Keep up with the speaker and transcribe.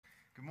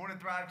Good morning,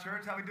 Thrive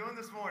Church. How are we doing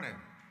this morning?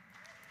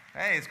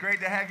 Hey, it's great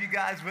to have you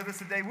guys with us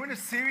today. We're in a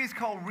series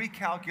called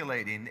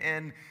Recalculating,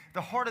 and the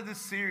heart of this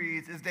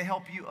series is to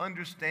help you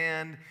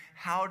understand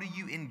how do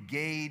you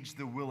engage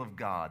the will of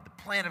God, the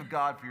plan of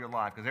God for your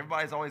life, because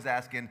everybody's always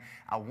asking,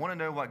 I want to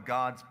know what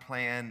God's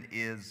plan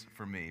is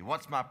for me.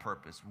 What's my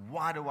purpose?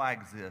 Why do I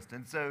exist?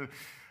 And so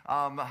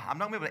I'm not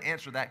going to be able to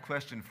answer that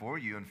question for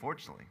you,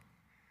 unfortunately.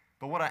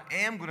 But what I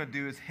am going to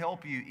do is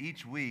help you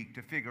each week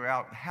to figure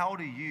out how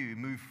do you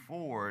move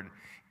forward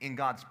in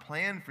God's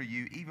plan for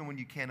you even when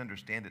you can't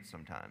understand it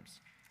sometimes.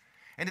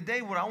 And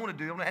today what I want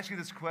to do, I'm going to ask you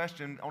this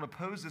question. I want to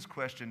pose this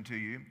question to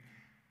you.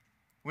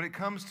 When it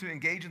comes to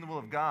engaging the will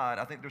of God,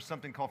 I think there's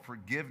something called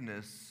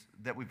forgiveness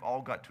that we've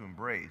all got to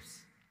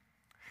embrace.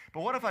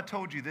 But what if I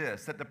told you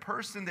this, that the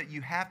person that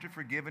you have to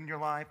forgive in your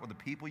life or the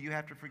people you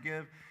have to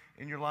forgive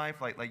in your life,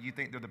 like you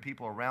think they're the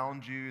people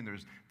around you, and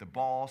there's the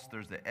boss,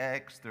 there's the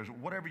ex, there's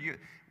whatever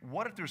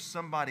what if there's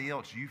somebody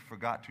else you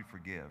forgot to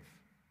forgive?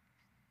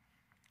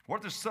 What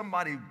if there's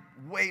somebody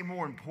way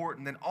more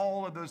important than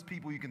all of those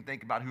people you can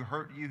think about who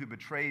hurt you, who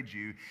betrayed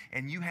you,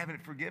 and you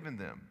haven't forgiven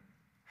them?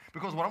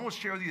 Because what I'm going to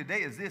share with you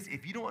today is this: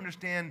 if you don't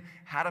understand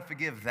how to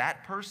forgive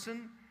that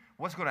person,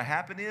 what's going to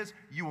happen is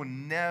you will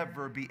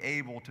never be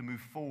able to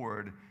move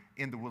forward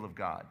in the will of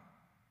God.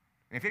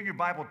 And if you have your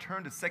Bible,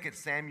 turn to 2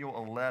 Samuel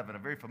 11, a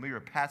very familiar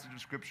passage of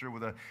Scripture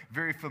with a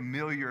very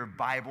familiar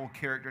Bible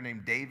character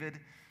named David.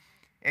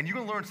 And you're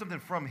going to learn something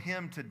from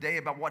him today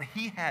about what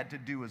he had to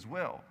do as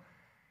well.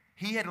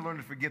 He had to learn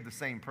to forgive the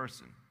same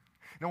person.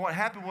 Now, what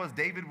happened was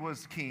David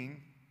was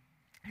king.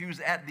 He was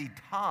at the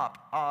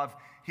top of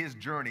his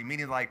journey,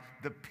 meaning like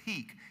the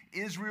peak.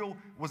 Israel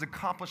was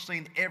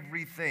accomplishing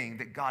everything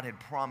that God had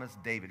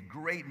promised David.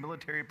 Great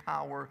military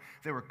power.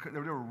 They were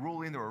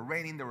ruling, they were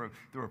reigning, they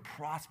were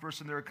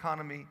prosperous in their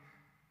economy.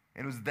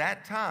 And it was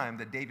that time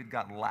that David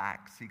got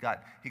lax. He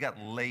got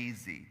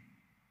lazy.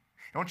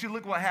 I want you to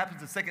look what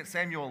happens in 2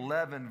 Samuel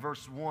 11,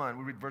 verse 1.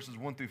 We read verses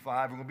 1 through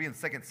 5. We're going to be in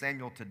 2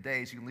 Samuel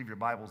today, so you can leave your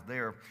Bibles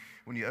there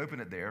when you open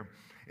it there.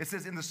 It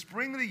says, in the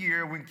spring of the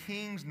year, when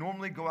kings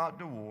normally go out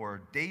to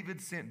war, David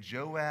sent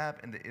Joab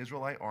and the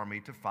Israelite army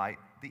to fight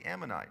the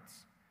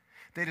Ammonites.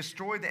 They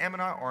destroyed the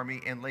Ammonite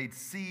army and laid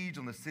siege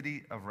on the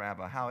city of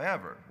Rabbah.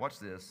 However, watch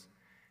this,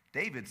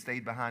 David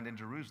stayed behind in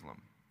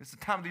Jerusalem. This is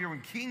the time of the year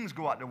when kings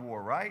go out to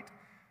war, right?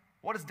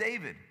 What is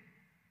David?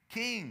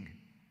 King.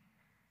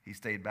 He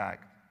stayed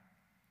back.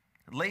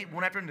 Late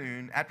one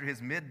afternoon, after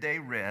his midday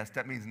rest,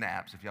 that means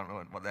naps, if you don't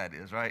know what that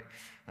is, right?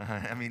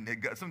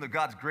 Some of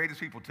God's greatest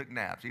people took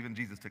naps. Even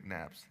Jesus took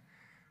naps.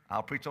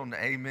 I'll preach on the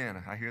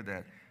amen. I hear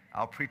that.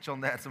 I'll preach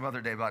on that some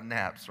other day about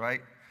naps, right?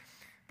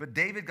 But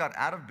David got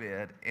out of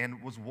bed and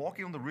was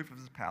walking on the roof of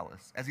his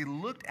palace. As he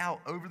looked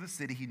out over the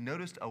city, he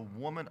noticed a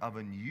woman of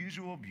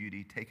unusual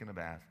beauty taking a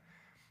bath.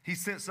 He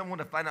sent someone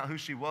to find out who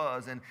she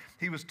was, and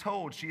he was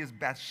told she is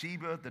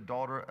Bathsheba, the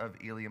daughter of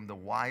Eliam, the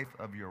wife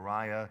of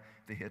Uriah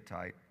the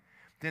Hittite.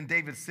 Then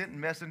David sent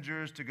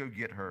messengers to go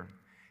get her.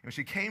 And when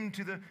she came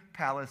to the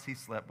palace, he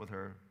slept with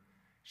her.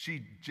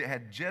 She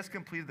had just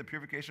completed the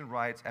purification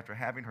rites after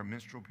having her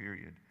menstrual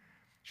period.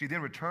 She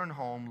then returned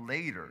home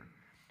later.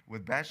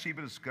 When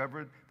Bathsheba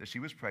discovered that she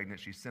was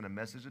pregnant, she sent a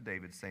message to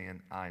David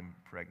saying, I'm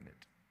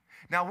pregnant.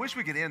 Now, I wish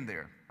we could end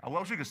there. I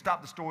wish we could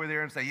stop the story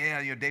there and say,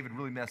 David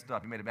really messed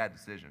up. He made a bad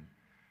decision.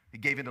 He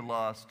gave in to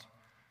lust.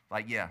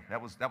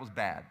 That was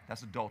bad.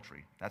 That's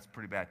adultery. That's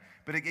pretty bad.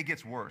 But it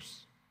gets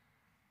worse.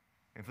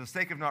 And for the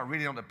sake of not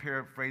reading, I'm going to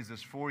paraphrase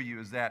this for you,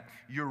 is that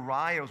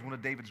Uriah was one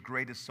of David's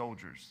greatest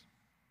soldiers.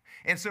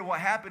 And so what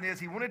happened is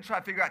he wanted to try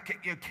to figure out,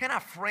 can I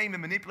frame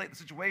and manipulate the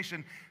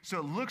situation so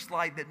it looks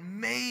like that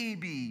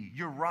maybe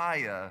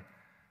Uriah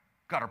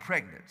got her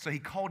pregnant. So he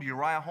called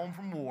Uriah home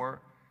from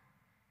war.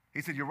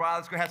 He said, Uriah,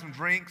 let's go have some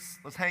drinks.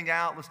 Let's hang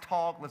out. Let's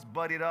talk. Let's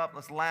buddy it up.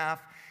 Let's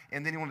laugh.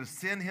 And then he wanted to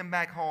send him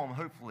back home,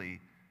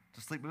 hopefully,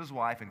 to sleep with his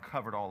wife and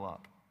cover it all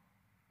up.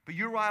 But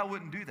Uriah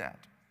wouldn't do that.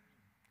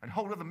 A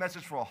whole other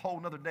message for a whole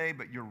nother day,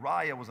 but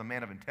Uriah was a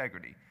man of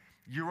integrity.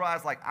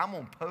 Uriah's like, I'm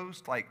on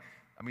post,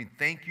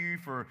 thank you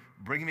for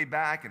bringing me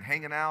back and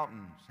hanging out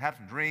and have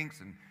some drinks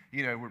and,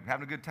 we're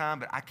having a good time,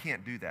 but I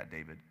can't do that,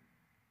 David.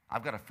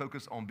 I've got to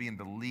focus on being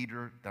the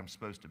leader that I'm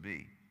supposed to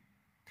be.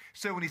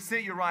 So when he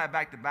sent Uriah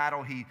back to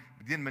battle, he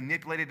then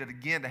manipulated it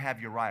again to have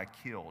Uriah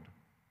killed.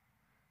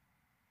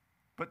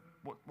 But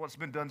what's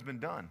been done's been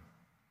done.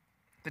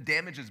 The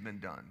damage has been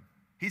done.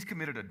 He's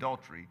committed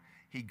adultery.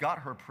 He got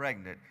her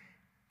pregnant.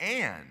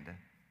 And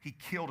he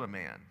killed a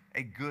man,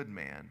 a good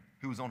man,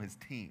 who was on his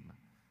team.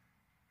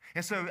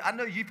 And so I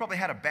know you probably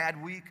had a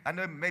bad week. I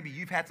know maybe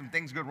you've had some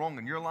things go wrong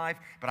in your life,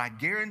 but I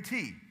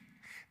guarantee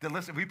that,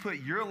 listen, if we put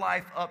your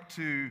life up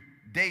to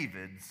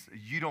David's,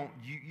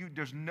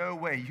 there's no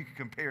way you can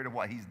compare to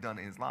what he's done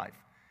in his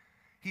life.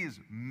 He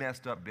is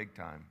messed up big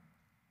time.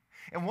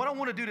 And what I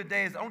want to do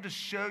today is I want to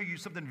show you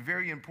something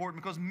very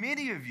important, because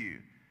many of you,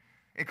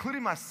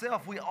 including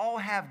myself, we all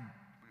have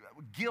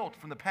guilt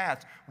from the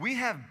past. We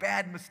have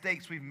bad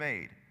mistakes we've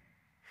made.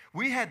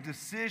 We had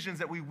decisions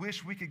that we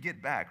wish we could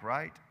get back,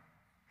 right?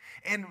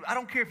 And I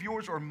don't care if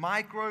yours are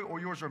micro or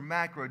yours are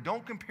macro.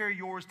 Don't compare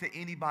yours to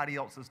anybody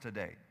else's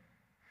today.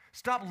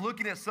 Stop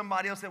looking at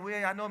somebody else and say,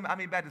 well, I know I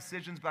made bad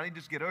decisions, but I need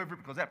to just get over it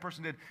because that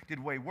person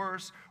did way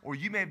worse. Or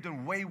you may have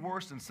done way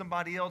worse than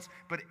somebody else.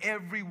 But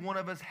every one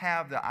of us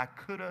have the I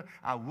coulda,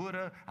 I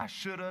woulda, I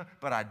shoulda,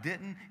 but I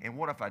didn't. And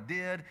what if I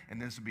did?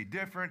 And this would be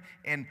different.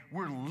 And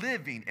we're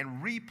living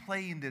and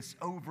replaying this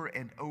over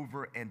and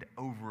over and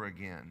over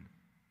again.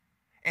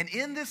 And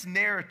in this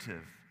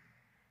narrative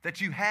that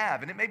you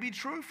have, and it may be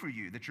true for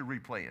you that you're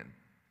replaying.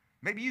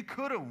 Maybe you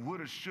coulda,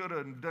 woulda, shoulda,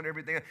 and done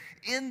everything.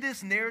 In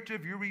this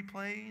narrative you're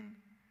replaying,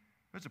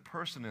 there's a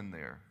person in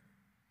there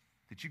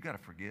that you've got to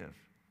forgive.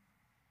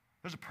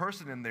 There's a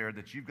person in there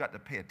that you've got to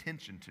pay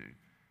attention to,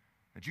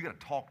 that you've got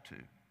to talk to.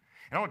 And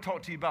I want to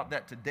talk to you about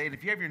that today. And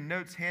if you have your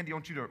notes handy, I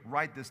want you to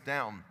write this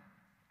down.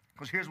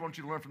 Because here's what I want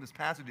you to learn from this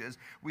passage is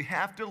we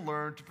have to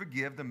learn to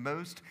forgive the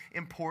most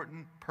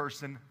important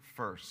person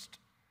first.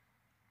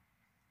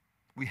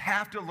 We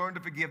have to learn to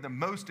forgive the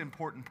most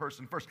important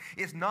person first.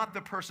 It's not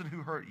the person who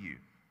hurt you.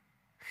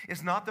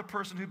 It's not the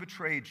person who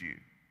betrayed you.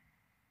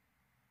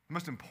 The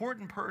most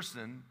important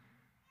person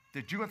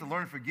that you have to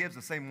learn to forgive is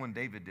the same one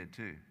David did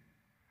too.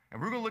 And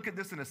we're going to look at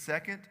this in a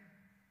second.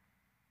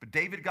 But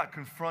David got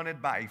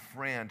confronted by a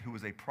friend who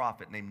was a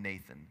prophet named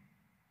Nathan.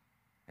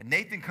 And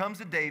Nathan comes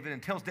to David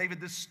and tells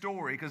David this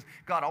story because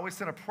God always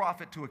sent a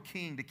prophet to a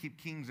king to keep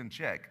kings in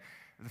check.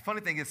 The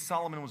funny thing is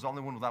Solomon was the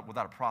only one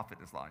without a prophet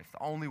in his life,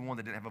 the only one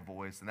that didn't have a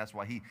voice, and that's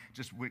why he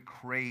just went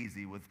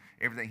crazy with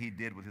everything he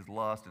did with his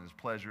lust and his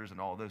pleasures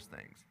and all those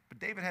things. But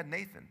David had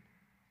Nathan.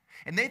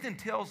 And Nathan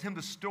tells him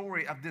the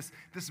story of this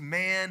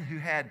man who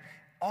had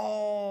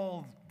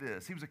all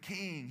this. He was a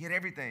king. He had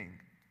everything.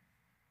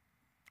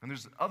 And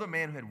there's other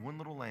man who had one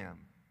little lamb.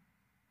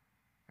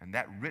 And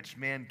that rich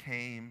man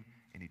came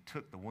and he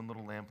took the one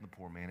little lamb from the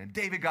poor man. And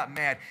David got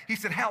mad. He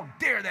said, how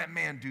dare that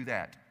man do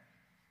that?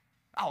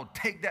 I'll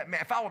take that man.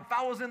 If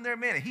I was in there,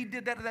 man, and he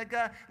did that to that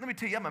guy, let me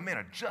tell you, I'm a man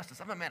of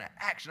justice. I'm a man of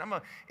action.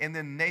 And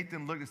then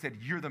Nathan looked and said,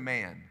 you're the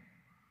man.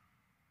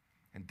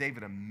 And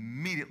David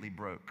immediately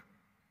broke.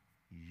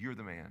 You're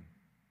the man.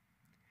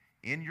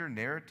 In your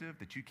narrative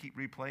that you keep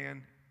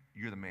replaying,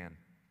 you're the man.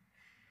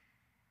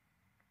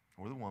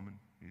 Or the woman.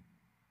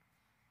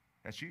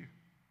 That's you.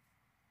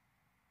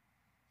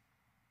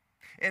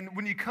 And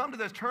when you come to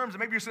those terms,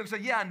 maybe you're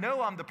saying, yeah, I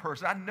know I'm the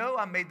person. I know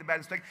I made the bad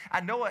mistake.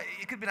 I know it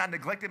could have been I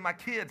neglected my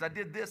kids. I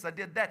did this. I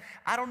did that.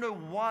 I don't know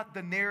what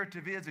the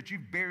narrative is that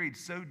you've buried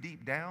so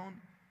deep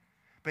down.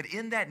 But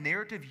in that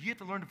narrative, you have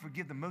to learn to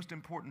forgive the most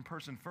important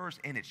person first,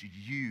 and it's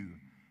you.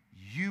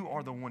 You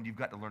are the one you've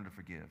got to learn to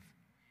forgive.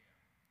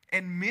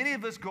 And many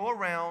of us go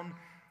around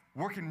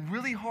working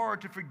really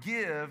hard to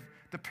forgive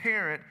the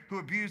parent who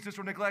abused us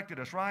or neglected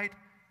us, right?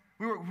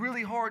 We work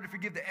really hard to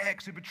forgive the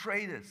ex who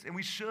betrayed us, and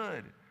we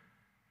should.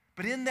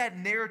 But in that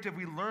narrative,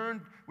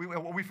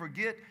 we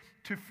forget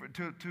to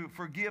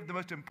forgive the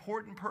most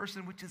important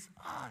person, which is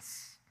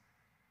us.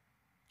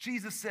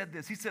 Jesus said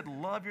this. He said,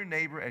 love your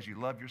neighbor as you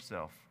love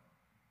yourself.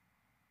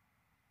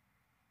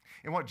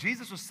 And what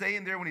Jesus was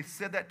saying there when he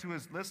said that to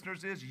his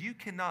listeners is, you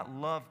cannot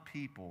love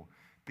people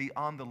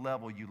beyond the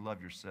level you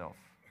love yourself.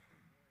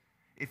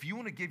 If you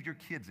want to give your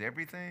kids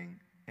everything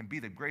and be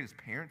the greatest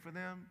parent for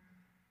them,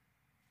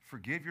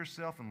 forgive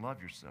yourself and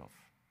love yourself.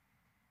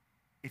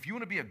 If you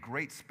want to be a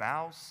great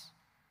spouse,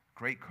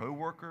 great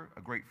coworker,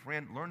 a great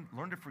friend,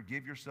 learn to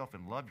forgive yourself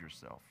and love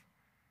yourself.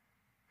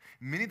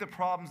 Many of the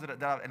problems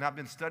and I've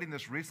been studying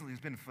this recently,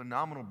 it's been a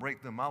phenomenal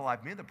breakthrough in my life.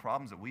 Many of the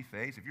problems that we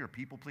face, if you're a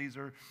people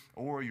pleaser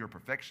or you're a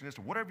perfectionist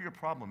or whatever your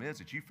problem is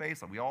that you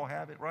face, like we all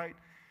have it, right?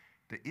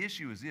 The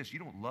issue is this, you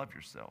don't love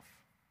yourself.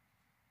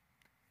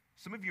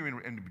 Some of you are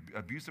in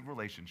abusive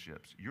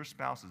relationships. Your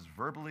spouse is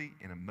verbally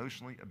and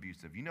emotionally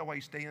abusive. You know why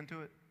you stay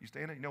into it? You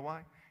stay in it? You know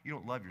why? You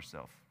don't love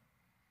yourself.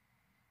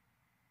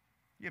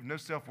 You have no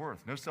self-worth,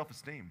 no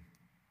self-esteem.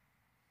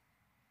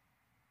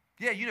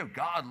 Yeah, you know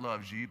God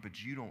loves you,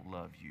 but you don't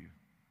love you.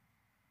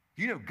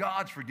 You know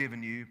God's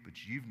forgiven you, but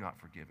you've not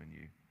forgiven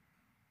you.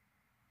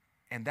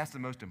 And that's the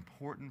most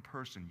important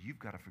person you've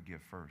got to forgive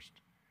first.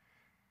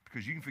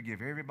 Because you can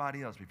forgive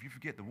everybody else, but if you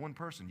forget the one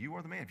person, you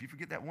are the man. If you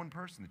forget that one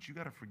person that you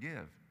got to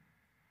forgive,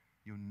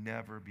 you'll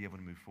never be able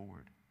to move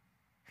forward.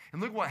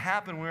 And look what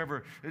happened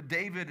whenever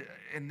David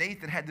and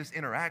Nathan had this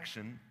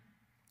interaction.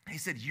 He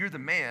said, you're the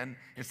man.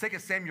 In 2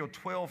 Samuel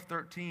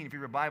 12:13, if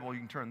you have a Bible, you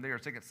can turn there.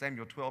 2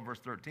 Samuel 12, verse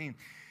 13.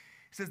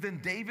 He says,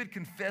 then David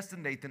confessed to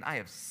Nathan, I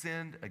have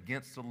sinned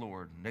against the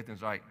Lord. And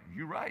Nathan's like,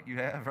 you're right, you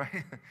have,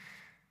 right?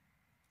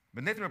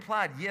 But Nathan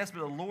replied, yes, but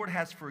the Lord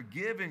has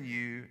forgiven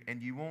you,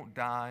 and you won't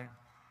die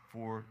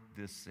for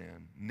this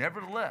sin.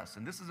 Nevertheless,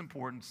 and this is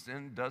important,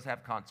 sin does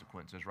have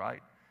consequences,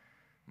 right?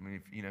 I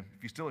mean, if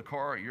you steal a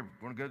car, you're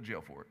going to go to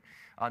jail for it.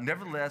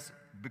 Nevertheless,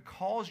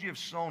 because you have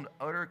shown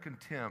utter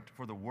contempt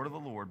for the word of the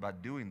Lord, by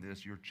doing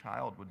this, your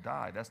child would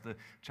die. That's the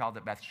child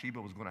that Bathsheba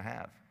was going to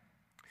have.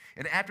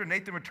 And after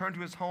Nathan returned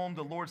to his home,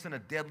 the Lord sent a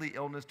deadly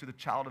illness to the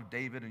child of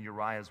David and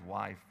Uriah's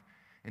wife.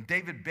 And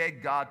David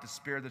begged God to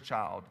spare the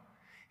child.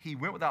 He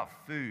went without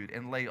food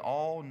and lay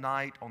all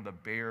night on the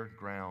bare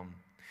ground.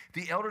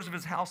 The elders of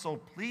his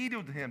household pleaded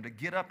with him to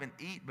get up and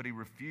eat, but he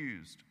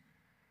refused.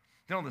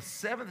 Then on the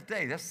seventh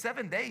day, that's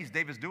 7 days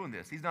David's doing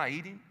this. He's not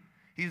eating,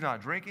 he's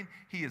not drinking.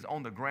 He is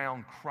on the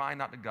ground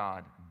crying out to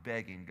God,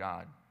 begging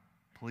God,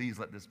 please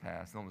let this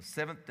pass. And on the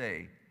seventh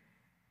day,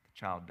 the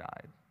child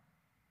died.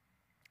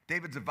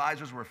 David's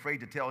advisors were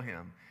afraid to tell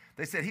him.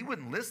 They said he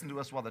wouldn't listen to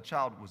us while the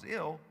child was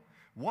ill.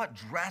 What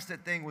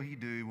drastic thing will he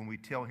do when we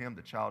tell him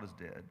the child is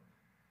dead?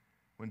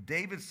 When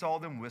David saw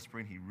them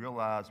whispering, he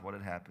realized what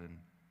had happened.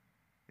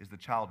 Is the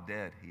child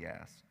dead? He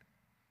asked.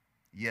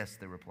 Yes,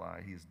 they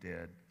replied, he is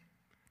dead.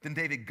 Then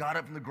David got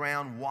up from the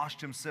ground, washed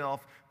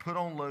himself, put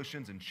on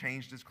lotions, and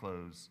changed his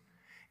clothes.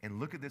 And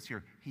look at this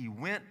here. He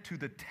went to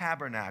the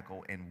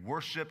tabernacle and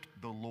worshiped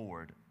the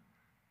Lord.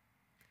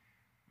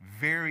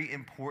 Very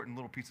important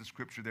little piece of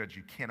scripture there that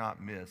you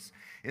cannot miss.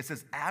 It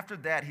says, after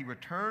that, he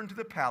returned to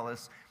the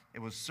palace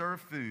and was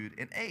served food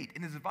and ate.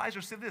 And his advisor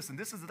said this, and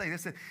this is the thing. They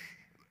said,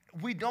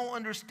 we don't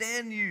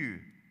understand you.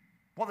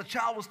 While the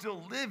child was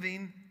still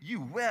living,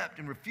 you wept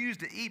and refused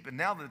to eat, but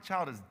now that the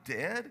child is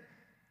dead,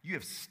 you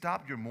have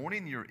stopped your mourning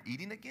and you're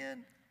eating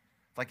again?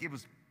 Like it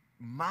was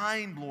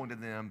mind-blowing to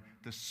them,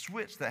 the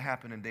switch that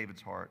happened in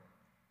David's heart.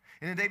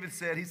 And then David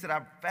said,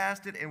 I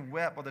fasted and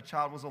wept while the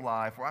child was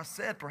alive, for I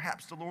said,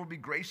 perhaps the Lord will be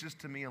gracious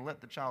to me and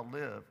let the child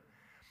live.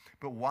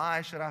 But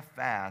why should I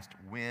fast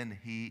when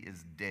he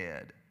is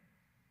dead?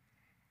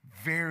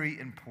 Very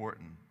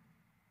important.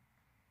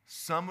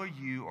 Some of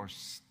you are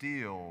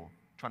still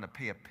trying to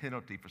pay a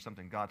penalty for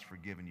something God's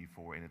forgiven you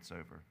for, and it's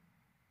over.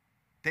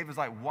 David's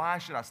like, why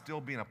should I still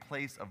be in a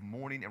place of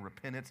mourning and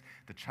repentance?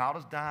 The child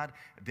has died,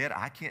 dead.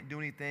 I can't do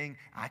anything.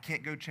 I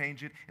can't go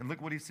change it. And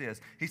look what he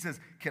says. He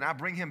says, can I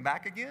bring him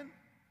back again?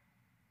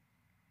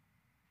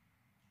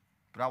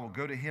 But I will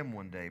go to him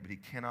one day, but he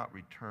cannot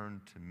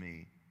return to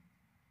me.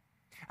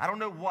 I don't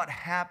know what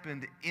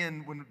happened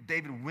when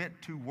David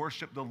went to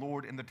worship the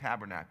Lord in the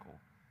tabernacle.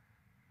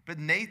 But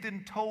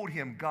Nathan told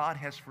him, God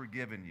has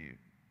forgiven you.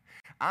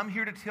 I'm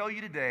here to tell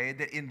you today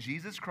that in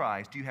Jesus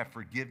Christ, you have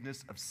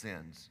forgiveness of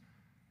sins.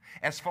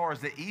 As far as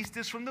the east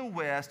is from the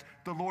west,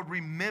 the Lord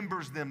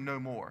remembers them no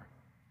more.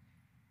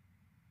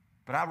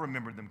 But I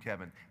remembered them,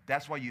 Kevin.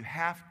 That's why you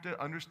have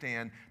to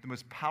understand the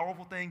most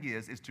powerful thing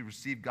is to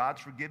receive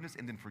God's forgiveness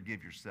and then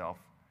forgive yourself.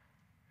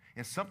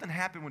 And something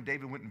happened when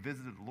David went and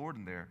visited the Lord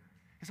in there.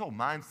 His whole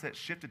mindset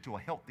shifted to a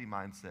healthy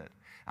mindset.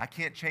 I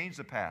can't change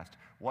the past.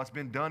 What's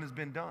been done has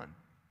been done.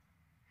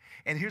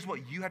 And here's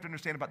what you have to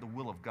understand about the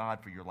will of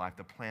God for your life,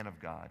 the plan of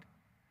God.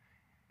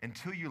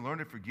 Until you learn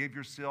to forgive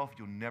yourself,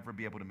 you'll never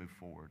be able to move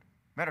forward.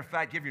 Matter of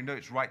fact, give your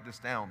notes, write this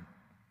down.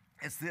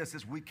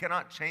 It's we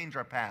cannot change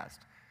our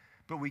past,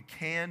 but we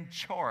can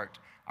chart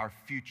our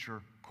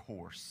future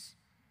course.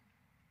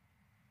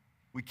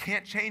 We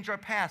can't change our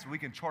past, but we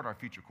can chart our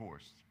future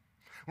course.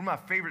 One of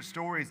my favorite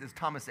stories is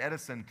Thomas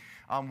Edison,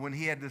 when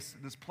he had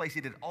this place he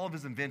did all of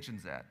his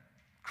inventions at.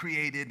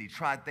 Created, and he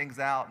tried things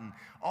out, and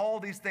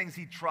all these things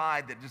he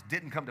tried that just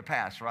didn't come to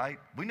pass, right?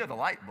 We know the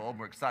light bulb,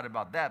 we're excited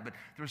about that, but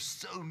there's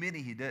so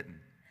many he didn't.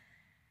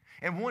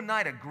 And one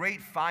night, a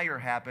great fire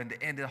happened,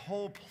 and the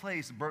whole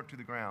place burnt to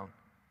the ground.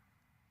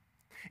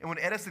 And when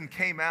Edison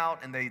came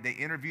out and they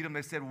interviewed him,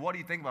 they said, what do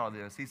you think about all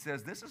this? He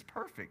says, this is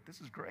perfect, this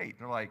is great.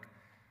 And they're like,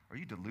 are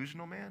you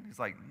delusional, man? He's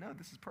like, no,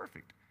 this is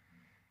perfect.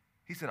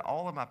 He said,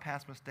 all of my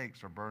past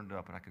mistakes are burned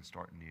up, and I can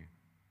start new.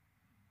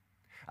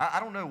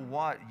 I don't know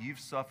what you've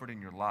suffered in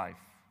your life,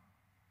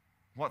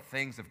 what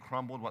things have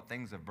crumbled, what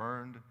things have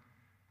burned.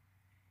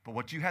 But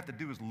what you have to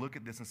do is look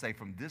at this and say,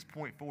 from this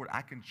point forward,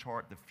 I can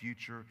chart the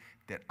future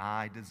that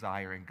I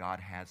desire and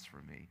God has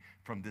for me.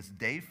 From this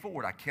day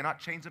forward, I cannot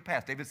change the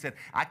past. David said,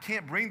 I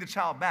can't bring the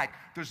child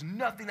back. There's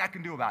nothing I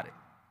can do about it.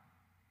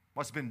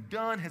 What's been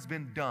done has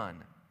been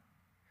done.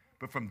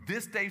 But from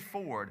this day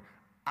forward,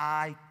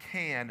 I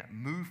can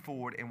move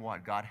forward in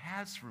what God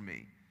has for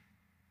me.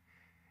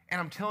 And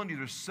I'm telling you,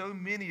 there's so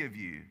many of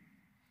you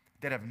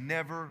that have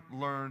never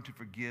learned to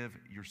forgive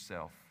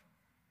yourself.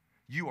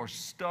 You are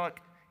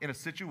stuck in a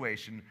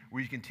situation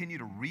where you continue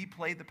to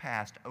replay the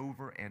past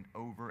over and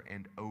over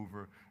and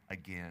over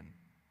again.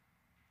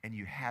 And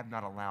you have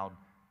not allowed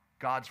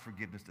God's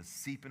forgiveness to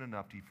seep in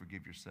enough to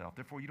forgive yourself.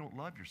 Therefore, you don't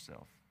love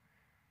yourself.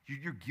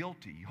 You're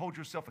guilty. You hold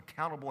yourself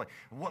accountable. Like,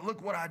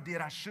 look what I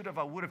did. I should have.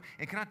 I would have.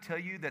 And can I tell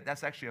you that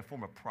that's actually a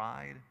form of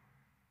pride?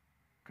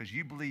 Because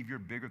you believe you're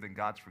bigger than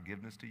God's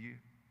forgiveness to you.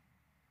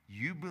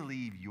 You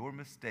believe your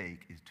mistake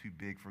is too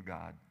big for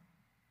God.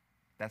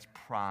 That's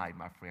pride,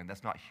 my friend.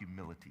 That's not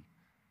humility.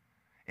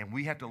 And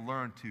we have to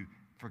learn to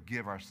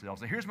forgive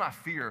ourselves. And here's my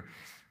fear,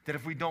 that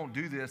if we don't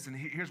do this, and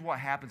here's what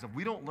happens. If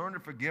we don't learn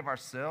to forgive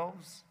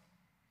ourselves,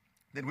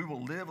 then we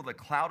will live with a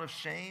cloud of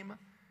shame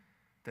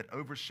that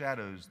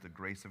overshadows the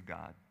grace of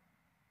God.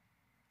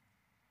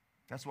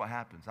 That's what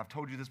happens. I've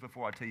told you this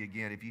before, I'll tell you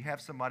again. If you have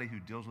somebody who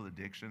deals with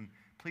addiction,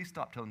 please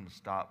stop telling them to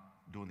stop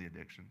doing the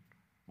addiction.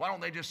 Why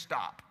don't they just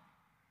stop?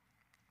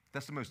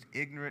 That's the most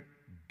ignorant,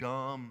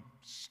 dumb,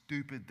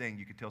 stupid thing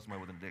you could tell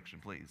somebody with an addiction,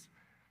 please.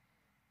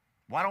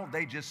 Why don't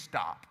they just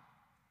stop?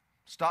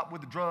 Stop with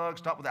the drugs,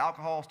 stop with the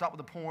alcohol, stop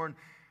with the porn.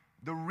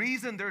 The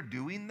reason they're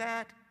doing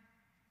that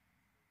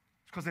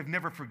because they've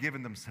never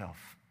forgiven themselves.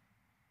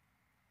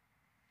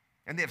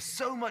 And they have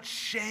so much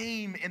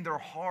shame in their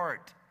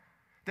heart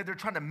that they're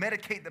trying to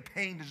medicate the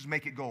pain to just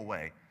make it go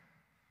away.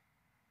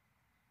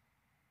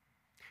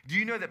 Do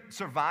you know that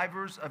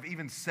survivors of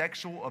even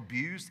sexual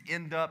abuse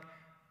end up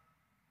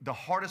the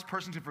hardest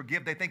person to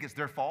forgive? They think it's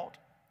their fault.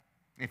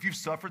 If you've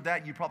suffered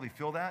that, you probably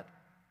feel that.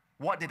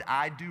 What did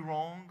I do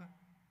wrong?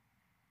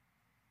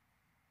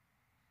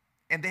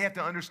 And they have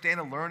to understand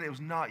and learn it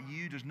was not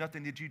you. There's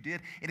nothing that you did.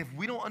 And if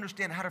we don't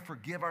understand how to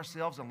forgive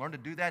ourselves and learn to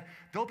do that,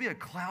 there'll be a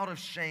cloud of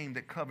shame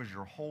that covers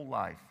your whole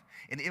life.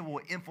 And it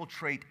will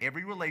infiltrate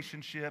every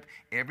relationship,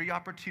 every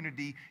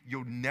opportunity.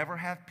 You'll never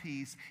have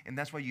peace. And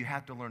that's why you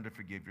have to learn to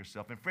forgive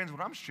yourself. And friends,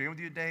 what I'm sharing with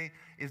you today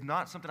is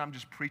not something I'm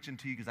just preaching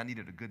to you because I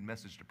needed a good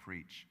message to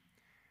preach.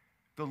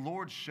 The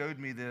Lord showed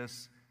me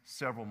this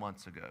several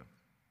months ago.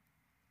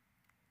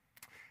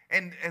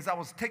 And as I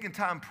was taking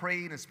time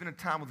praying and spending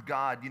time with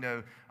God,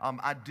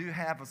 I do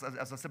have,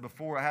 as I said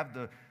before, I have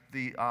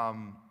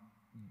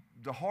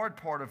the hard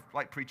part of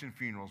like preaching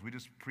funerals. We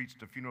just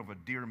preached a funeral of a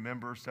dear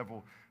member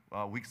several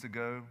weeks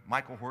ago,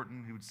 Michael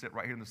Horton, who would sit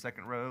right here in the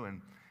second row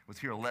and was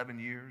here 11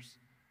 years,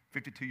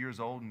 52 years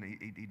old, and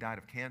he died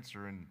of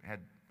cancer and had,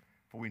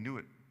 before we knew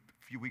it,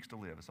 a few weeks to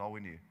live. That's all we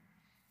knew.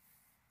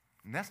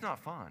 And that's not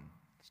fun.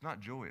 It's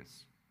not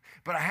joyous.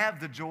 But I have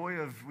the joy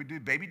of, we do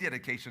baby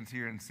dedications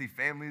here and see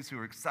families who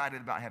are excited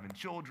about having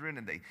children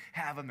and they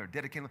have them, they're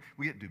dedicating them.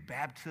 We get to do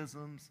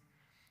baptisms.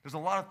 There's a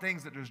lot of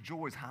things that there's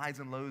joys, highs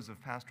and lows of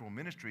pastoral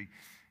ministry.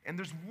 And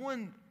there's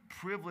one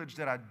privilege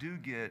that I do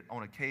get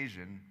on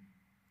occasion,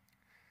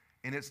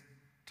 and it's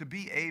to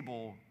be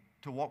able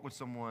to walk with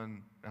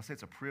someone, I say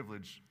it's a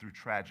privilege, through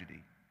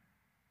tragedy.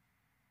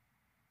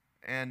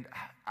 And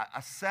I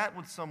sat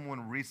with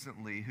someone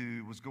recently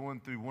who was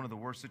going through one of the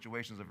worst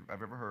situations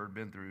I've ever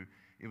been through.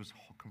 It was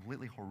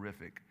completely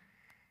horrific.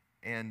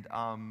 And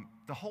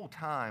the whole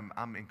time,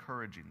 I'm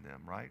encouraging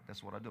them, right?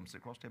 That's what I do. I'm sitting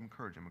across the table,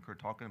 encouraging them,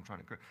 talking,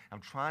 I'm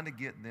trying to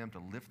get them to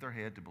lift their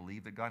head, to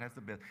believe that God has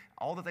the best.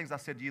 All the things I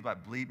said to you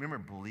about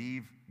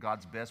believe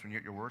God's best when you're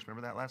at your worst.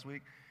 Remember that last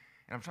week?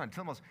 And I'm trying to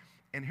tell them,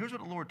 and here's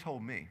what the Lord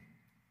told me.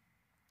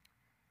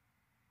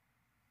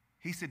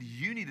 He said,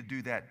 you need to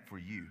do that for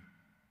you.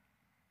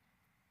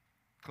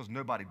 Because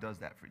nobody does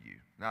that for you.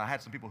 Now, I had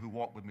some people who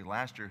walked with me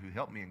last year who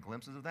helped me in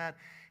glimpses of that.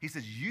 He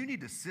says, you need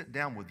to sit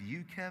down with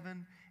you,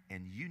 Kevin,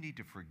 and you need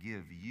to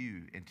forgive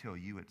you and tell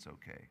you it's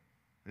okay.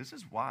 This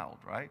is wild,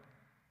 right?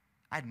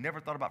 I'd never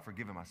thought about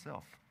forgiving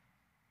myself.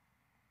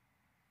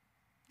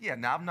 Yeah,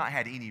 now I've not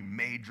had any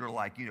major,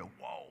 whoa,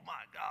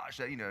 my gosh,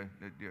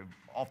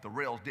 off the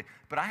rails.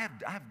 But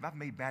I've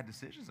made bad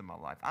decisions in my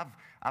life.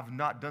 I've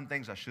not done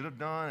things I should have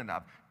done, and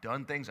I've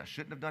done things I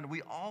shouldn't have done.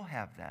 We all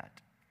have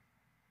that.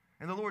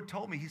 And the Lord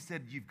told me, he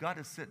said, you've got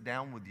to sit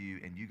down with you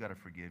and you got to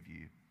forgive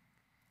you.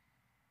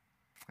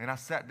 And I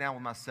sat down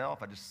with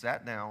myself. I just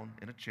sat down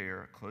in a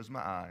chair, closed my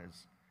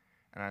eyes,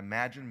 and I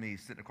imagined me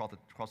sitting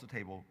across the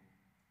table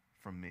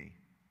from me.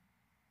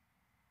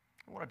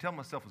 And what I tell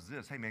myself is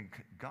this, hey man,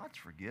 God's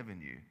forgiven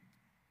you.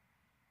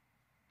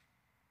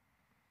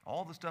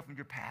 All the stuff in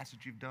your past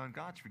that you've done,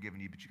 God's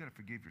forgiven you, but you got to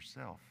forgive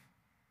yourself.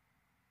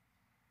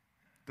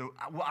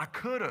 I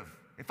could have,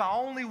 if I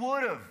only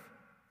would have.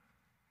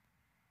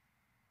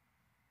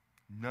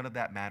 None of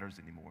that matters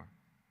anymore.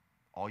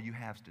 All you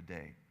have is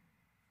today.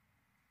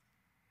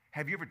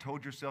 Have you ever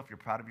told yourself you're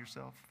proud of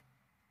yourself?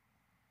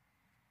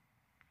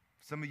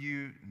 Some of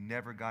you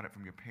never got it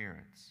from your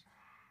parents,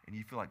 and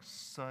you feel like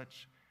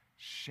such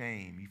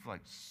shame. You feel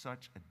like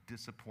such a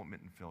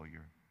disappointment and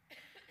failure.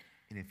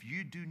 And if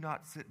you do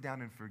not sit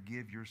down and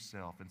forgive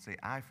yourself and say,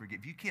 I forgive,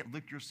 if you can't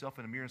look yourself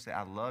in the mirror and say,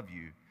 I love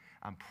you,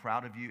 I'm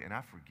proud of you, and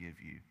I forgive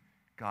you,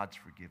 God's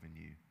forgiven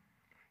you,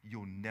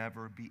 you'll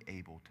never be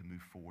able to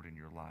move forward in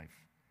your life.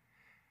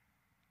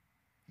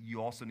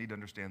 You also need to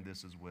understand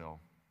this as well.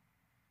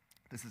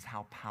 This is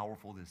how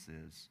powerful this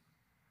is.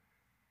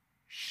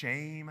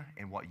 Shame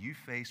and what you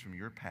face from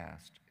your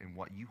past and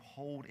what you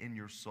hold in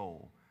your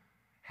soul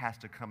has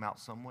to come out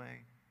some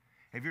way.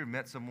 Have you ever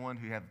met someone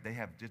who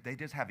they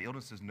just have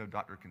illnesses no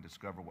doctor can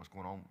discover what's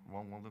going on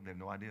wrong with them? They have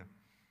no idea.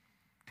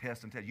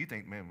 Test and test. You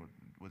think, man,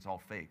 it's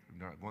all fake.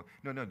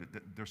 No,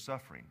 they're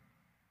suffering.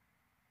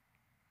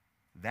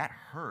 That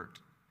hurt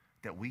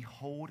that we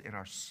hold in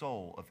our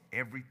soul of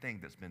everything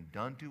that's been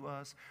done to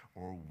us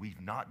or we've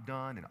not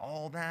done and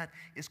all that,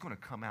 it's going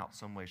to come out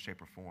some way,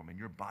 shape, or form, and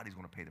your body's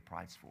going to pay the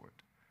price for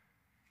it.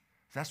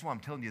 So that's why I'm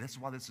telling you, that's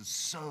why this is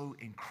so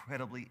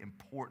incredibly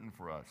important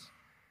for us,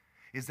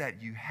 is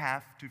that you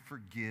have to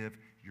forgive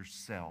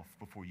yourself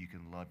before you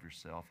can love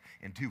yourself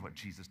and do what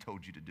Jesus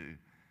told you to do.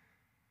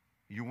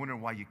 You're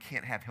wondering why you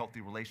can't have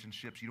healthy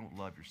relationships. You don't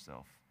love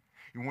yourself.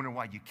 You're wondering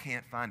why you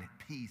can't find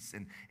peace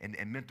and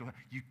mental health.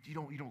 You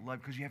don't love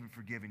because you haven't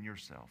forgiven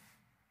yourself.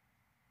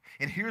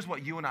 And here's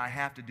what you and I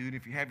have to do. And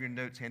if you have your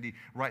notes handy,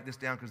 write this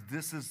down because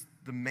this is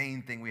the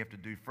main thing we have to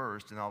do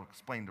first. And I'll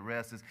explain the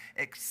rest is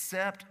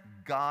accept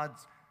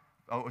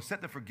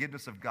the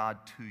forgiveness of God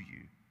to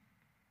you.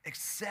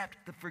 Accept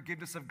the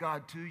forgiveness of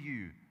God to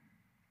you.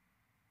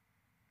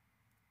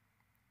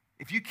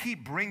 If you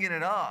keep bringing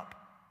it up,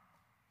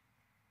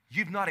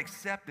 you've not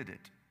accepted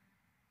it.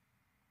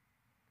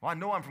 Well, I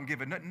know I'm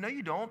forgiven. No,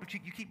 you don't, but you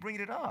keep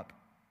bringing it up.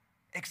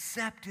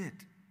 Accept it.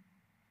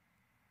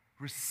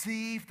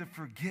 Receive the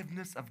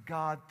forgiveness of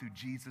God through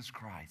Jesus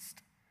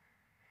Christ,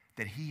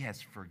 that he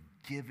has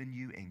forgiven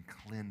you and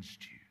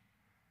cleansed you.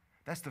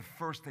 That's the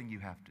first thing you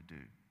have to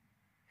do.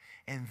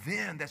 And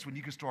then that's when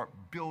you can start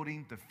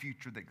building the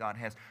future that God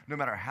has. No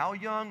matter how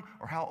young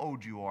or how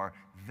old you are,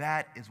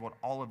 that is what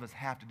all of us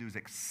have to do, is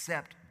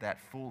accept that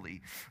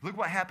fully. Look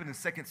what happened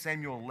in 2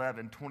 Samuel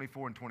 11,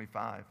 24 and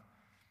 25.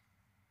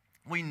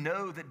 We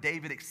know that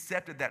David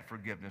accepted that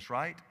forgiveness,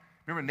 right?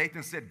 Remember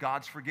Nathan said,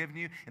 God's forgiven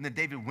you, and then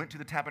David went to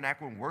the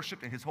tabernacle and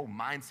worshiped, and his whole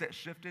mindset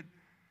shifted.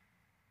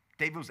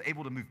 David was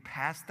able to move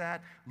past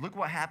that. Look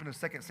what happened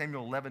in 2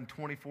 Samuel 11,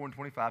 24 and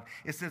 25.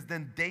 It says,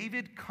 then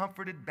David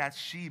comforted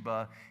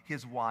Bathsheba,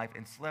 his wife,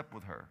 and slept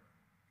with her.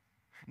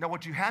 Now,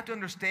 what you have to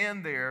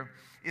understand there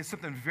is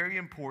something very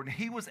important.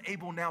 He was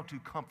able now to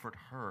comfort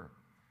her.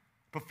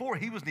 Before,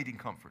 he was needing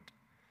comfort.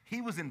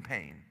 He was in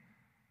pain.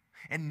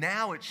 And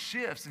now it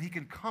shifts, and he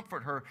can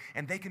comfort her,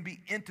 and they can be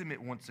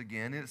intimate once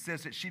again. And it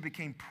says that she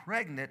became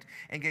pregnant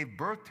and gave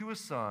birth to a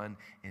son,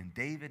 and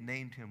David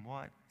named him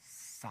what?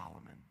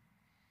 Solomon.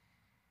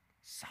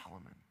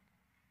 Solomon.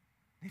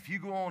 If you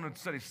go on and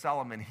study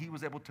Solomon, he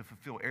was able to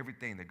fulfill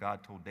everything that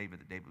God told David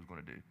that David was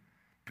going to do.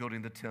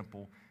 Building the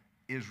temple,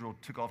 Israel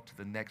took off to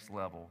the next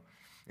level.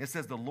 It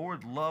says the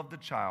Lord loved the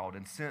child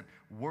and sent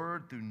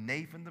word through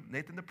Nathan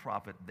the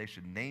prophet, they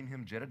should name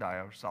him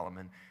Jedediah, or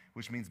Solomon,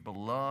 which means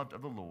beloved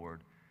of the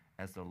Lord,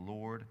 as the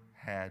Lord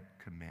had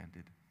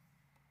commanded.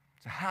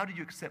 So how do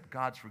you accept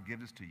God's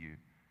forgiveness to you?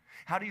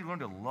 How do you learn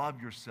to love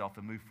yourself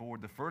and move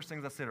forward? The first thing,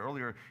 as I said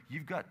earlier,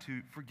 you've got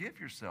to forgive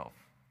yourself.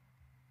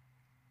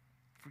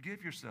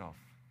 Forgive yourself.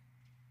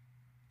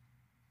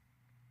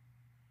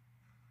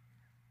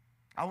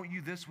 I want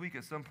you this week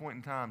at some point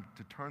in time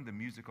to turn the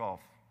music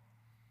off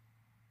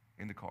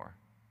in the car.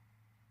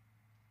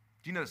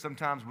 Do you know that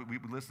sometimes we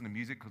listen to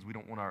music because we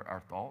don't want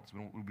our thoughts?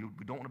 We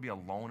don't want to be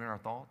alone in our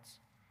thoughts.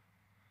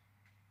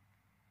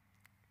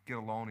 Get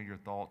alone in your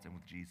thoughts and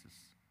with Jesus.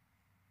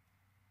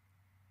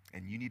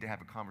 And you need to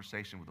have a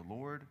conversation with the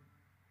Lord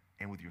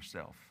and with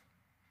yourself.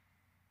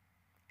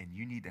 And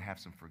you need to have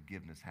some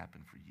forgiveness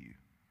happen for you.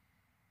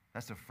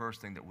 That's the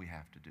first thing that we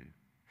have to do.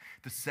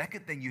 The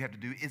second thing you have to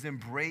do is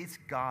embrace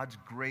God's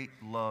great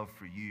love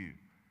for you.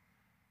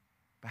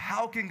 But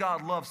how can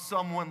God love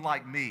someone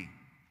like me?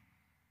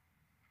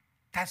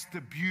 That's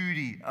the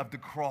beauty of the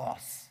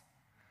cross,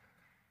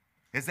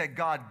 is that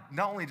God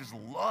not only just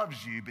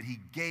loves you, but he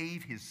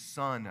gave his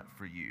son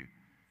for you.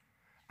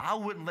 I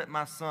wouldn't let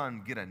my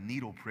son get a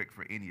needle prick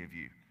for any of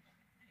you.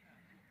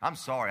 I'm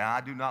sorry,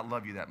 I do not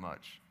love you that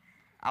much.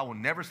 I will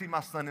never see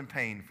my son in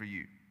pain for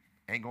you.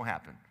 Ain't gonna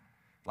happen.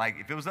 Like,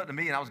 if it was up to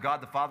me and I was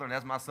God the Father and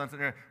that's my son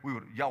sitting there,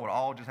 y'all would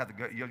all just have to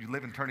go, you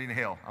live in eternity in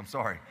hell. I'm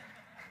sorry.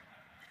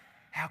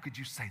 How could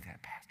you say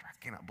that, Pastor?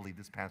 I cannot believe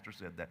this pastor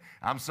said that.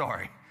 I'm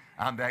sorry.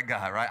 I'm that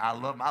guy, right? I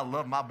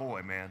love my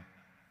boy, man.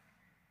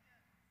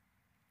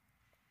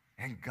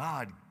 And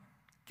God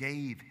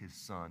gave his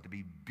son to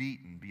be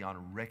beaten beyond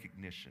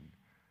recognition,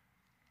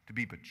 to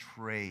be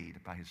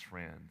betrayed by his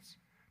friends,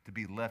 to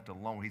be left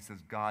alone. He says,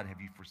 God, have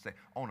you forsaken?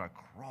 On a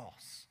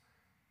cross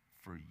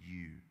for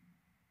you.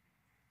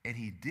 And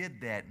he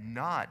did that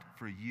not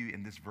for you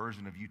in this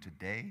version of you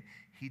today.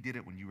 He did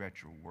it when you were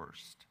at your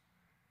worst.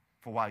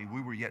 For while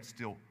we were yet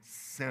still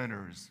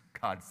sinners,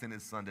 God sent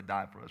his son to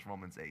die for us,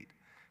 Romans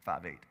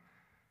 5:8.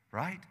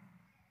 Right?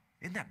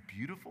 Isn't that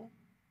beautiful?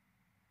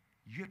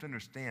 You have to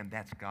understand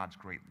that's God's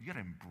great. You got to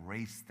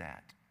embrace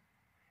that.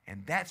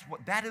 And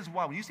that is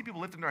why when you see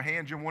people lifting their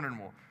hands, you're wondering,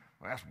 well,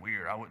 that's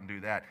weird. I wouldn't do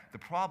that. The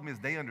problem is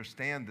they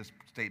understand this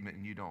statement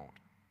and you don't.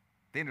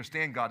 They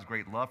understand God's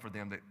great love for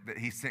them, that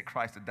he sent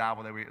Christ to die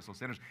while they were yet still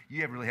sinners.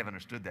 You really haven't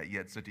understood that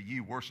yet. So to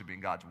you,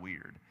 worshiping God's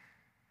weird.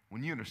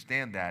 When you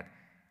understand that,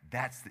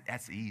 that's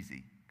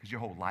easy because your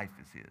whole life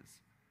is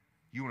his.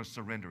 You want to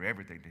surrender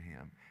everything to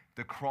him.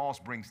 The cross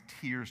brings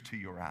tears to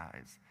your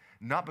eyes.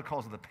 Not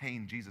because of the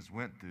pain Jesus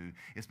went through.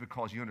 It's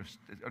because you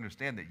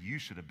understand that you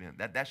should have been,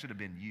 that should have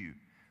been you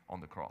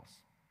on the cross.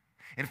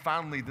 And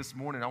finally, this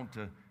morning, I want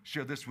to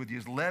share this with you,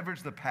 is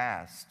leverage the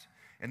past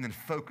and then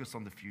focus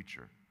on the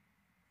future.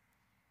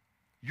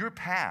 Your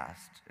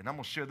past, and I'm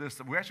going to share this,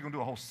 we're actually going to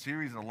do a whole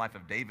series in the life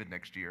of David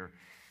next year,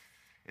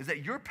 is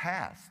that your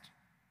past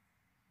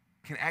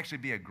can actually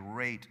be a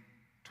great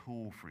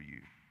tool for you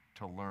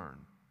to learn.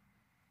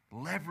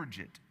 Leverage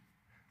it.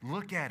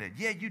 Look at it.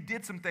 Yeah, you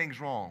did some things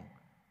wrong.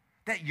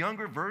 That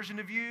younger version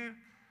of you,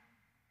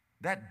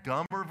 that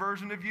dumber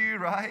version of you,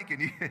 right?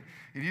 Can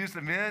you just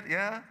admit,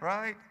 yeah,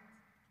 right?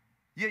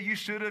 Yeah, you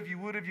should have, you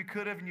would have, you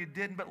could have, and you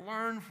didn't, but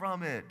learn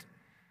from it.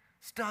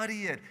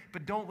 Study it,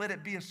 but don't let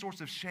it be a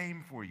source of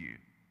shame for you.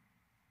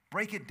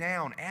 Break it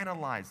down,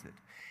 analyze it,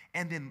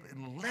 and then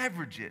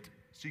leverage it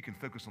so you can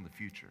focus on the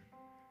future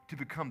to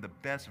become the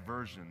best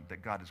version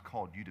that God has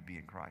called you to be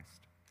in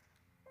Christ.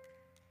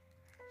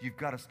 You've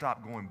got to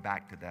stop going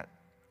back to that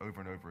over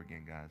and over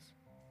again, guys.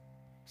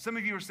 Some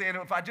of you are saying,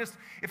 if I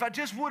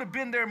just would have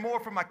been there more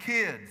for my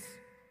kids,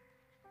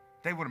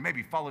 they would have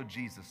maybe followed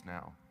Jesus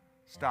now.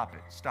 Stop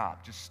it.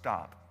 Stop. Just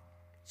stop.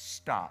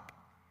 Stop.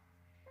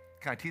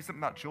 Can I tell you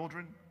something about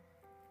children?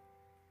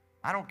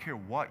 I don't care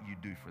what you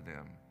do for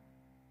them.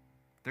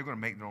 They're going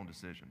to make their own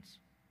decisions.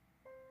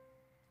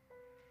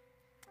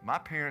 My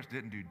parents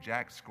didn't do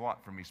jack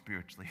squat for me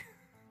spiritually.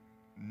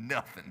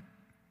 Nothing.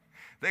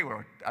 They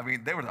were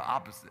the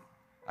opposite.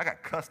 I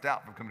got cussed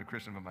out for coming to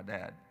Christian with my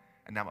dad,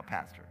 and now I'm a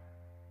pastor.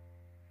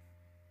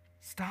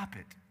 Stop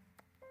it.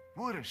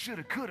 Woulda,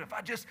 shoulda, coulda. If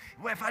I just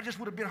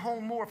would have been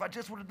home more, if I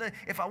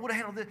would have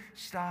handled this.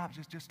 Stop.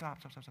 Just stop.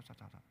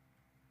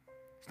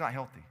 It's not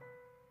healthy.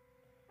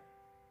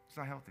 It's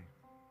not healthy.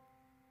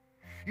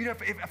 You know,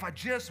 if I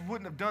just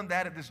wouldn't have done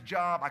that at this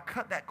job, I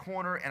cut that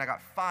corner and I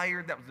got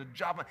fired, that was the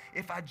job.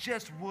 If I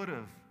just would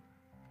have,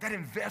 that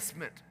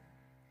investment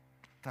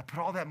that I put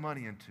all that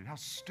money into, how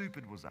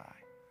stupid was I?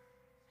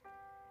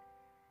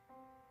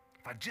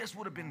 If I just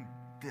would have been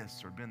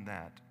this or been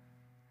that,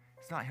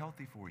 it's not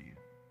healthy for you.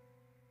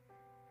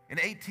 In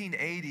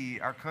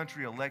 1880, our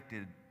country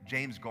elected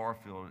James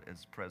Garfield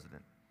as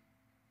president.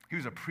 He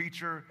was a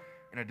preacher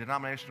and a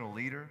denominational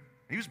leader.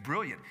 He was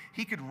brilliant.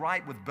 He could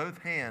write with both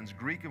hands,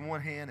 Greek in one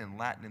hand and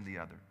Latin in the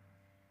other.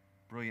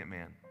 Brilliant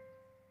man.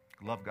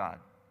 Loved God.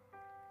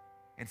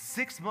 And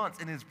 6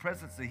 months in his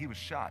presidency, he was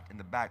shot in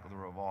the back with a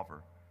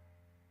revolver.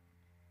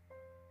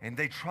 And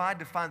they tried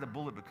to find the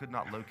bullet but could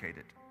not locate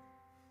it.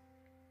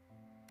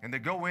 And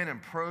they'd go in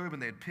and probe,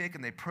 and they'd pick,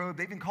 and they probe.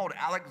 They even called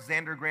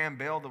Alexander Graham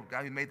Bell, the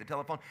guy who made the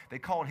telephone. They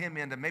called him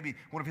in that maybe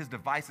one of his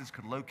devices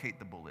could locate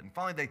the bullet. And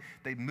finally,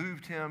 they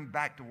moved him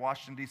back to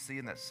Washington, D.C.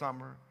 in that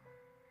summer.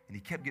 And he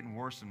kept getting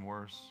worse and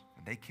worse.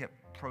 And they kept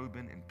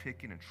probing and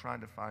picking and trying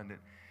to find it.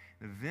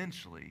 And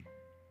eventually,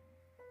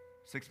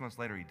 6 months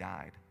later, he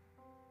died.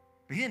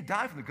 But he didn't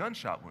die from the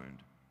gunshot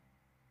wound.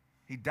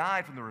 He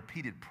died from the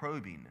repeated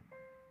probing,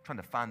 trying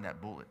to find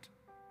that bullet.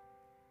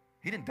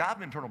 He didn't die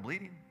from internal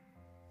bleeding.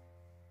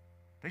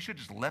 They should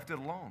have just left it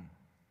alone.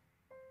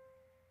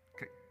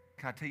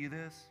 Can I tell you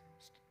this?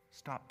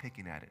 Stop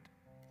picking at it.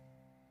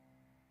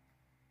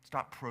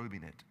 Stop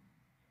probing it.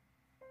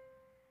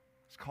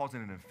 It's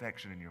causing an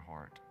infection in your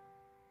heart.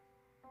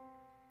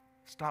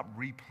 Stop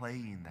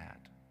replaying that.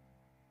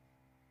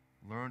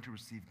 Learn to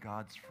receive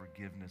God's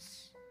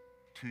forgiveness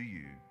to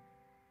you.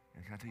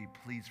 And can I tell you,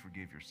 please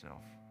forgive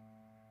yourself.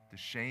 The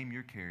shame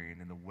you're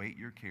carrying and the weight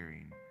you're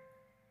carrying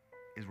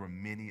is where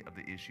many of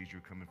the issues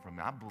you're coming from.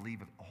 And I believe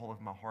with all of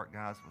my heart,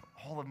 guys, with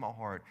all of my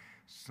heart,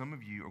 some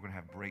of you are going to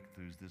have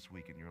breakthroughs this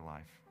week in your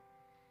life.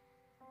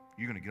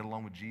 You're going to get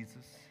along with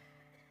Jesus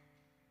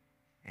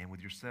and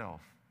with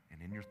yourself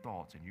and in your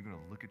thoughts, and you're going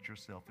to look at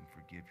yourself and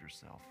forgive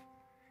yourself.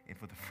 And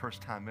for the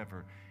first time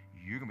ever,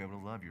 you're going to be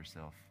able to love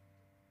yourself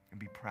and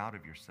be proud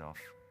of yourself.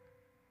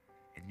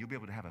 And you'll be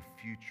able to have a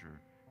future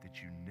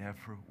that you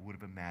never would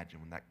have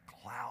imagined when that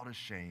cloud of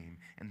shame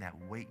and that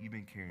weight you've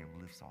been carrying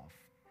lifts off.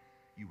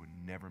 You were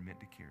never meant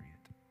to carry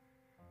it.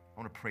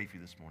 I want to pray for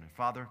you this morning.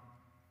 Father,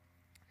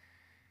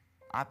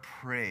 I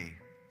pray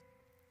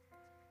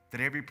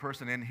that every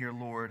person in here,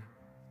 Lord,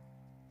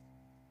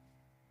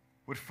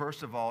 would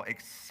first of all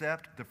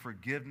accept the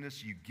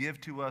forgiveness you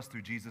give to us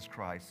through Jesus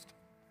Christ.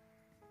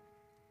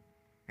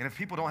 And if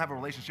people don't have a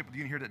relationship with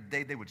you in here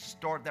today, they would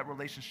start that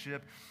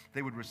relationship.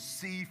 They would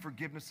receive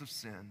forgiveness of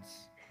sins.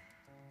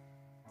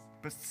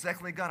 But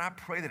secondly, God, I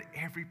pray that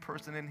every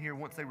person in here,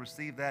 once they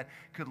receive that,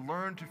 could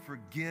learn to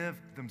forgive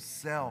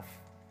themselves.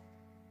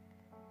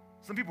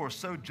 Some people are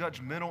so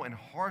judgmental and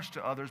harsh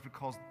to others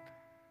because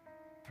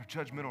they're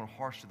judgmental and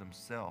harsh to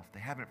themselves. They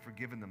haven't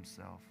forgiven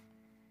themselves.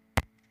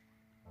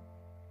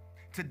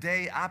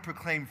 Today, I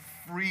proclaim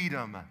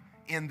freedom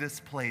in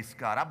this place,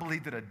 God. I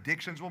believe that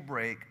addictions will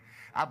break.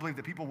 I believe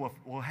that people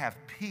will have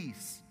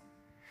peace,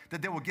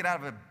 that they will get out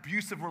of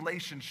abusive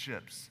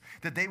relationships,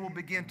 that they will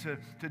begin to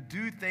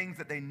do things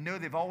that they know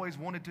they've always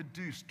wanted to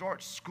do,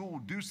 start school,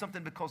 do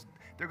something because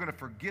they're going to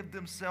forgive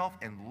themselves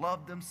and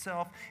love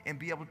themselves and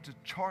be able to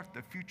chart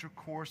the future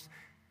course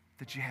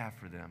that you have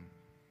for them.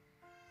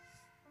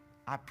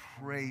 I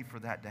pray for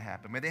that to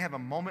happen. May they have a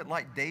moment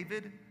like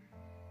David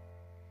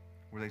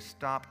where they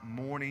stop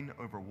mourning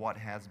over what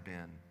has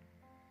been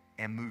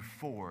and move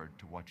forward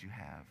to what you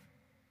have.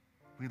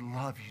 We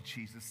love you,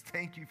 Jesus.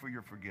 Thank you for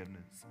your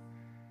forgiveness.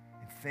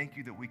 And thank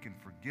you that we can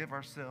forgive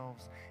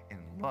ourselves and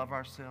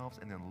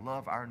then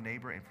love our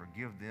neighbor and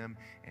forgive them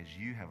as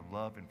you have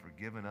loved and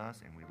forgiven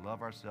us, and we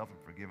love ourselves and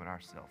forgiven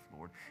ourselves,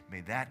 Lord.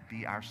 May that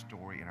be our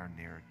story and our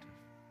narrative.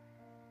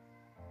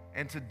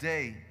 And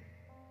today,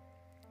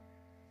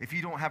 if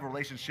you don't have a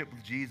relationship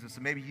with Jesus,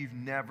 and maybe you've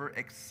never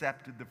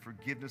accepted the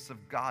forgiveness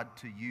of God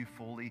to you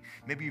fully,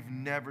 maybe you've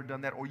never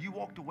done that, or you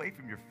walked away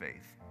from your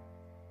faith,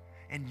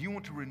 and you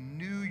want to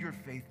renew your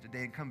faith today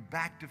and come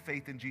back to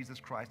faith in Jesus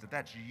Christ, if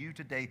that's you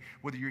today,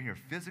 whether you're here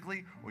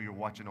physically or you're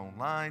watching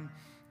online,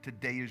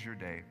 today is your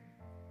day.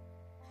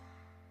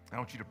 I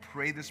want you to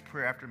pray this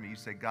prayer after me. You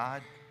say,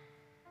 God,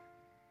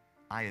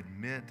 I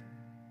admit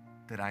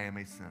that I am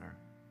a sinner.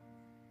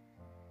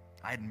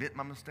 I admit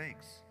my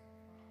mistakes,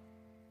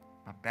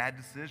 my bad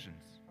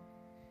decisions,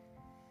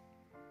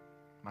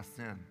 my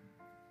sin.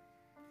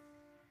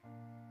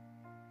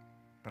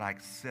 But I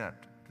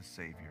accept the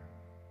Savior.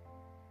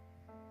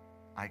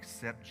 I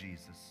accept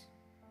Jesus.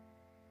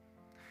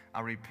 I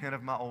repent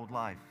of my old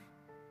life.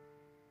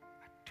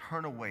 I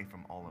turn away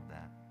from all of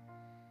that.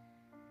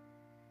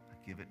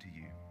 I give it to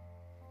you.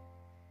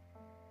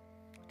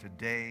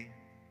 Today,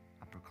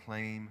 I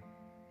proclaim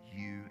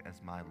you as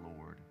my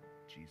Lord,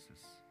 Jesus.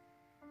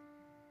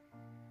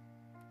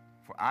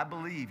 For I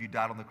believe you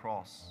died on the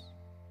cross.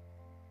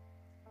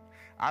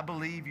 I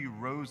believe you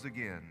rose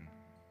again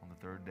on the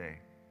third day.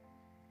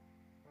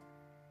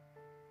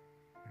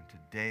 And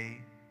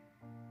today,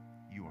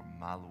 you are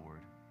my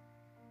Lord.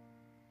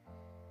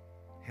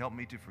 Help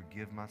me to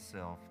forgive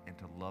myself and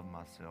to love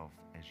myself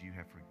as you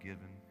have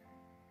forgiven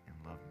and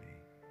loved me.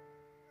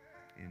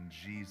 In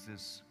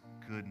Jesus'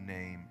 good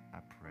name I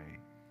pray.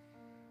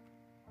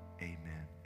 Amen.